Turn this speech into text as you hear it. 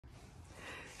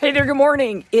Hey there, good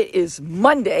morning. It is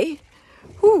Monday.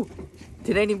 Whew.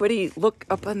 Did anybody look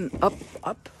up on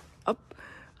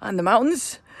the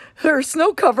mountains? They're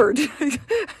snow covered.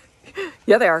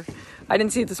 Yeah, they are. I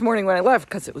didn't see it this morning when I left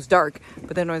because it was dark,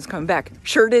 but then when I was coming back,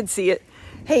 sure did see it.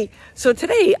 Hey, so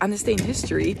today on this day in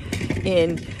history,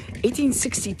 in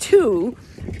 1862,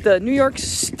 the New York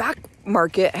stock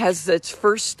market has its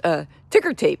first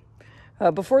ticker tape.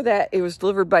 Before that, it was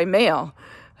delivered by mail.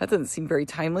 That doesn't seem very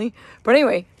timely. But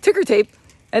anyway, ticker tape.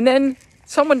 And then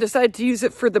someone decided to use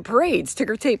it for the parades,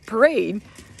 ticker tape parade.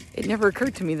 It never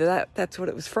occurred to me that that's what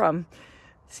it was from.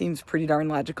 Seems pretty darn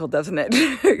logical, doesn't it?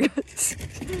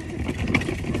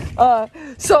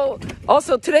 So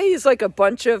also today is like a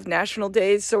bunch of national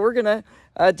days. So we're going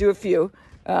to do a few.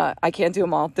 I can't do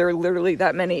them all. There are literally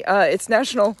that many. It's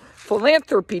National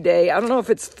Philanthropy Day. I don't know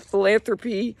if it's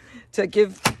philanthropy to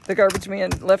give the garbage man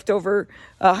leftover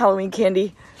Halloween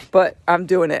candy, but I'm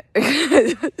doing it.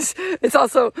 It's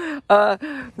also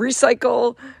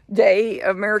Recycle Day.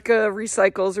 America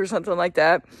recycles or something like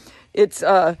that. It's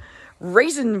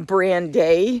Raisin Bran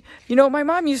Day. You know, my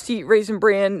mom used to eat Raisin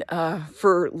Bran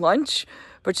for lunch,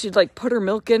 but she'd like put her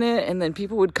milk in it, and then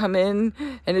people would come in,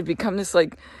 and it'd become this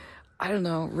like, I don't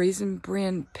know, Raisin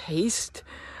Bran paste.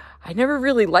 I never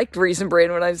really liked Raisin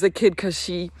Bran when I was a kid because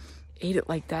she ate it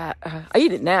like that. I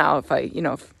eat it now if I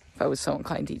was so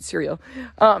inclined to eat cereal.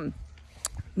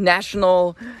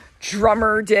 National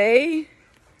Drummer Day.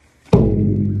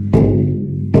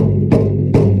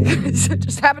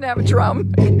 Just happen to have a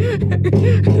drum.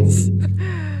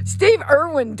 Steve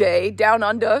Irwin Day, down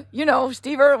under. You know,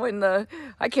 Steve Irwin,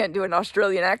 I can't do an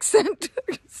Australian accent.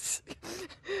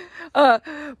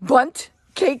 Bunt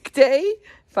Cake Day.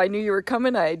 If I knew you were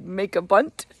coming, I'd make a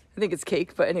bunt. I think it's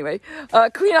cake, but anyway.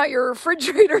 Clean out your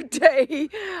refrigerator day.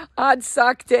 Odd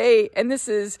Sock Day. And this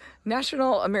is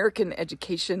National American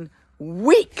Education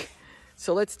Week.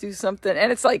 So let's do something. And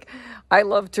it's like, I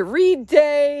love to read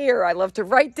day, or I love to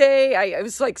write day. It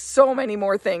was like so many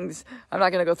more things. I'm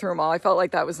not going to go through them all. I felt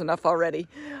like that was enough already.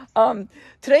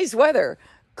 Today's weather,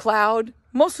 cloud,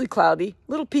 mostly cloudy,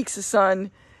 little peaks of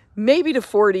sun, maybe to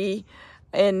 40,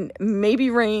 and maybe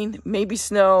rain, maybe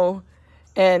snow.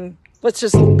 And let's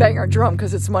just bang our drum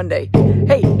because it's Monday.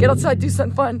 Hey, get outside, do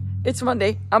something fun. It's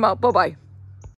Monday. I'm out. Bye-bye.